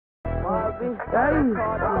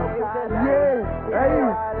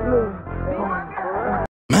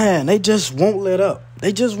Man, they just won't let up.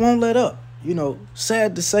 They just won't let up. You know,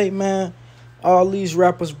 sad to say, man, all these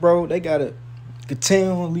rappers, bro, they gotta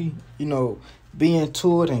continually, you know, be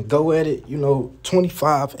into it and go at it, you know,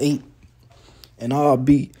 25-8 and all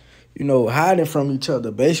be, you know, hiding from each other,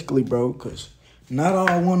 basically, bro, because not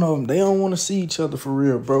all one of them, they don't want to see each other for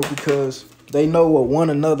real, bro, because they know what one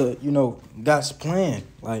another, you know, got's planned.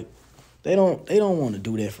 Like, they don't want to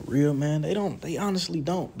do that for real, man. They honestly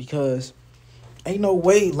don't, because ain't no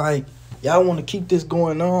way, like, y'all want to keep this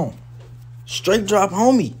going on. Straight drop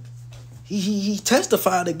homie. He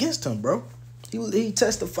testified against him, bro. He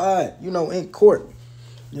testified, you know, in court.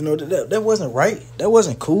 You know, that wasn't right. That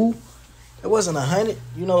wasn't cool. That wasn't 100.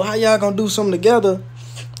 You know, how y'all gonna do something together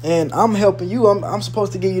and I'm helping you? I'm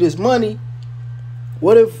supposed to give you this money.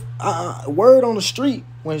 What if word on the street,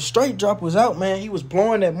 when Straight Drop was out, man, he was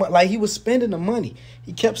blowing that money, like he was spending the money.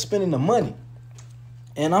 He kept spending the money.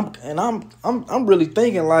 And I'm really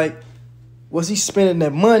thinking, like, was he spending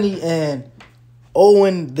that money and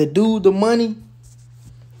owing the dude the money,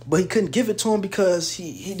 but he couldn't give it to him because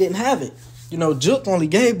he didn't have it? You know, Juke only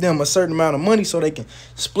gave them a certain amount of money so they can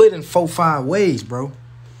split in 4-5 ways, bro.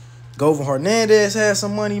 Govan Hernandez had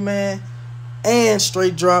some money, man, and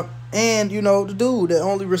Straight Drop, and, you know, the dude that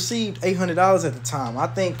only received $800 at the time. I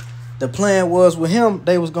think the plan was with him,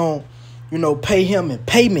 they was going to, you know, pay him in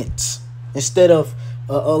payments instead of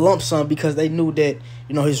a lump sum, because they knew that,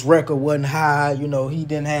 you know, his record wasn't high. You know, he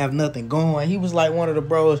didn't have nothing going. He was like one of the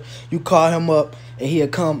bros, you call him up and he'll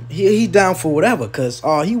come. He down for whatever, because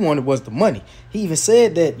all he wanted was the money. He even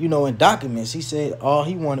said that, you know, in documents. He said all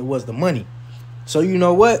he wanted was the money. So, you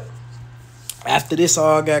know what? After this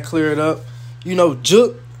all got cleared up, you know,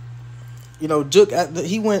 Juke, he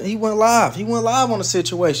went live. He went live on the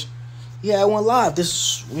situation. He had one live.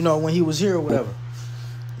 This, you know, when he was here or whatever.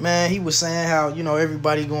 Man, he was saying how, you know,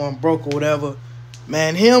 everybody going broke or whatever.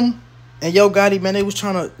 Man, him and Yo Gotti, man, they was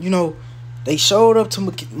trying to, you know, they showed up to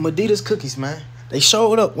Medita's Cookies, man. They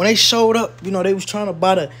showed up. When they showed up, you know, they was trying to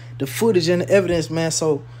buy the footage and the evidence, man,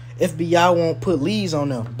 so FBI won't put leads on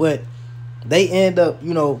them. But they end up,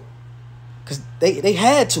 you know, because they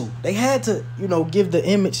had to. They had to, you know, give the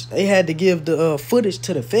image. They had to give the footage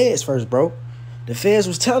to the feds first, bro. The feds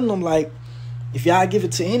was telling them, like, if y'all give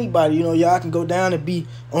it to anybody, you know, y'all can go down and be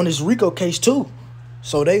on this RICO case too.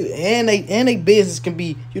 So they business can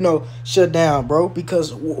be, you know, shut down, bro,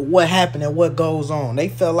 because what happened and what goes on. They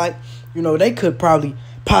felt like, you know, they could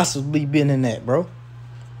possibly been in that, bro.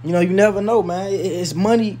 You know, you never know, man. It's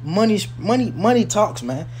money talks,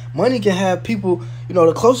 man. Money can have people, you know,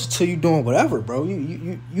 the closest to you doing whatever, bro.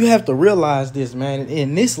 You have to realize this, man.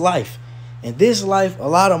 In this life, a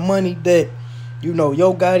lot of money that, you know,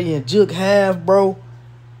 Yo Gotti and Juke have, bro,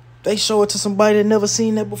 they show it to somebody that never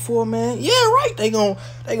seen that before, man. Yeah, right. They gon',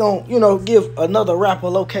 you know, give another rapper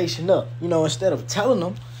location up. You know, instead of telling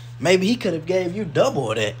them, maybe he could have gave you double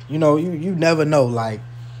of that. You know, you never know, like,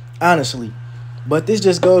 honestly. But this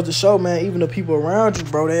just goes to show, man, even the people around you,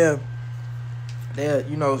 bro, they'll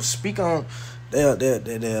you know, speak on, they'll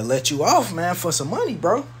let you off, man, for some money,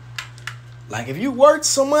 bro. Like, if you worth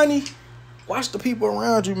some money, watch the people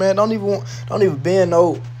around you, man. Don't even be in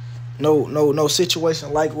no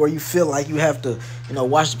situation like where you feel like you have to, you know,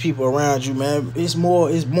 watch the people around you, man. It's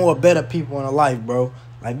more better people in the life, bro.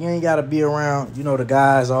 Like, you ain't gotta be around, you know, the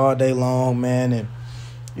guys all day long, man, and,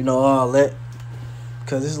 you know, all that.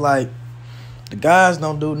 Cause it's like, the guys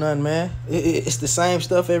don't do nothing, man. It's the same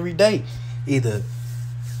stuff every day. Either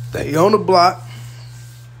they on the block,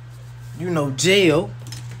 you know, jail,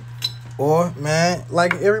 or, man,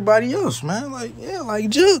 like everybody else, man. Like, yeah, like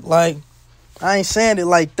Juke. Like, I ain't saying it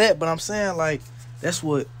like that, but I'm saying, like, that's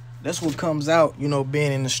what comes out, you know,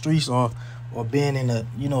 being in the streets or being in a,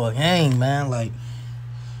 you know, a gang, man. Like,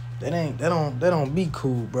 that don't be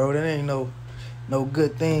cool, bro. That ain't no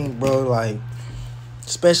good thing, bro. Like,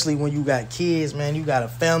 especially when you got kids, man. You got a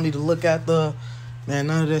family to look after. Man,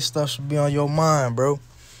 none of that stuff should be on your mind, bro.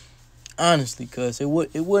 Honestly, cause it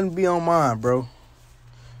wouldn't be on mine, bro.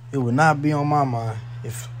 It would not be on my mind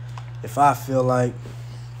if I feel like,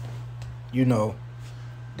 you know,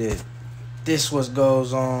 that this was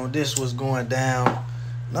goes on, this was going down.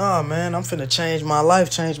 Nah, man, I'm finna change my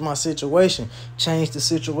life, change my situation, change the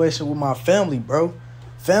situation with my family, bro.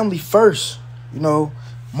 Family first, you know,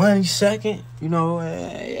 money second, you know,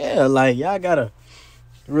 yeah, like, y'all gotta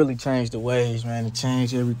really change the ways, man, and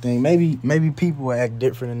change everything. Maybe people will act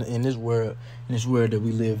different in this world that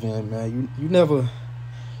we live in, man. You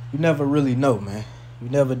never really know, man. You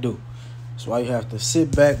never do. That's why you have to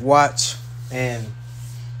sit back, watch, and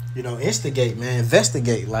instigate, man,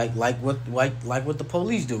 investigate, like what the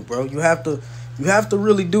police do, bro. You have to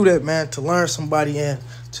really do that, man, to learn somebody and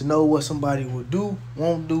to know what somebody will do,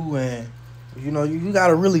 won't do, and you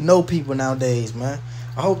gotta really know people nowadays, man.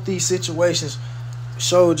 I hope these situations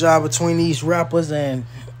show y'all between these rappers and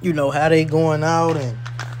how they going out and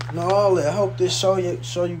all that. I hope this show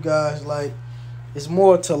you guys like it's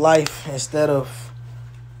more to life instead of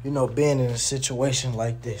being in a situation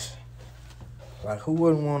like this. Like, who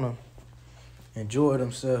wouldn't want to enjoy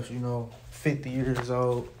themselves, 50 years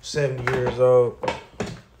old, 70 years old?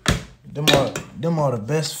 Them are the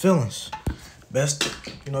best feelings. Best,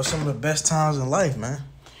 some of the best times in life, man.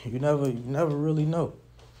 You never really know.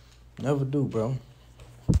 Never do, bro.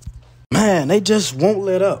 Man, they just won't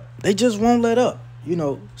let up. They just won't let up.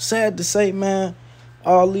 Sad to say, man,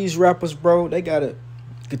 all these rappers, bro, they got to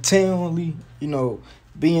continually,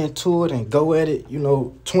 be into it and go at it,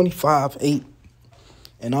 25-8.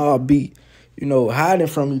 And all be, hiding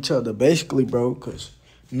from each other, basically, bro. Because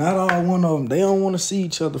not all one of them, they don't want to see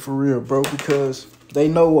each other for real, bro. Because they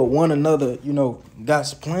know what one another,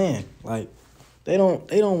 got's planned. Like, they don't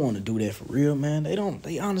want to do that for real, man.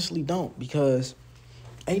 They honestly don't. Because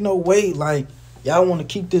ain't no way, like, y'all want to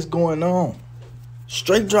keep this going on.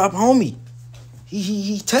 Straight drop homie.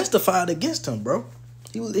 He testified against him, bro.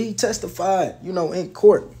 He testified, in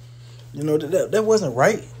court. That wasn't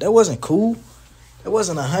right. That wasn't cool. It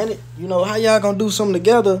wasn't 100. How y'all gonna do something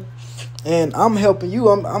together? And I'm helping you.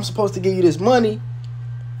 I'm supposed to give you this money.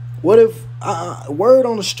 What if word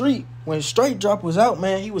on the street when Straight Drop was out,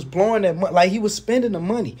 man? He was blowing that money. Like, he was spending the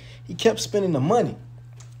money. He kept spending the money.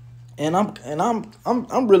 And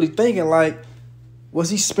I'm really thinking, like,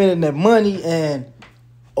 was he spending that money and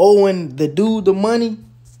owing the dude the money,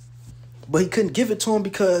 but he couldn't give it to him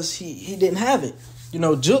because he didn't have it.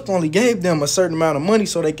 Juke only gave them a certain amount of money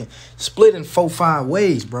so they can split in 4-5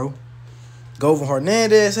 ways, bro. Govan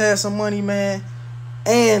Hernandez had some money, man,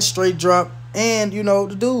 and Straight Drop, and,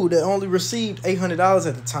 the dude that only received $800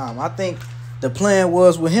 at the time. I think the plan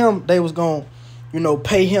was with him, they was going to,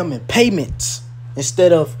 pay him in payments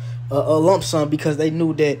instead of a lump sum because they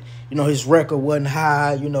knew that, his record wasn't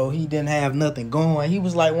high. He didn't have nothing going. He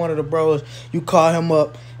was like one of the bros, you call him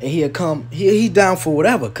up and he'll come. He down for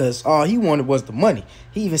whatever because all he wanted was the money.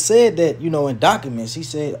 He even said that, in documents. He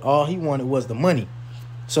said all he wanted was the money.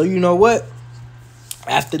 So you know what?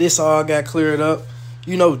 After this all got cleared up,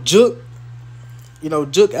 Juke,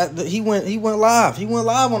 Juke, he went live. He went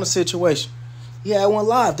live on the situation. He had one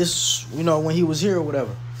live. This, when he was here or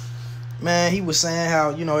whatever. Man, he was saying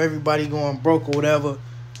how, everybody going broke or whatever.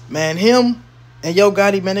 Man, him and Yo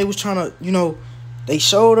Gotti, man, they was trying to, they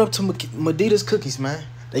showed up to Meditas Cookies, man.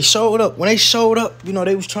 They showed up. When they showed up,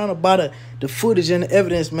 they was trying to buy the footage and the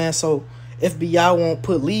evidence, man, so FBI won't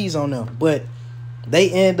put leads on them. But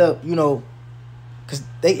they end up, because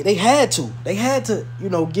they had to. They had to,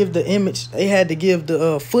 give the image. They had to give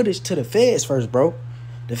the footage to the feds first, bro.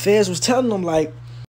 The feds was telling them, like,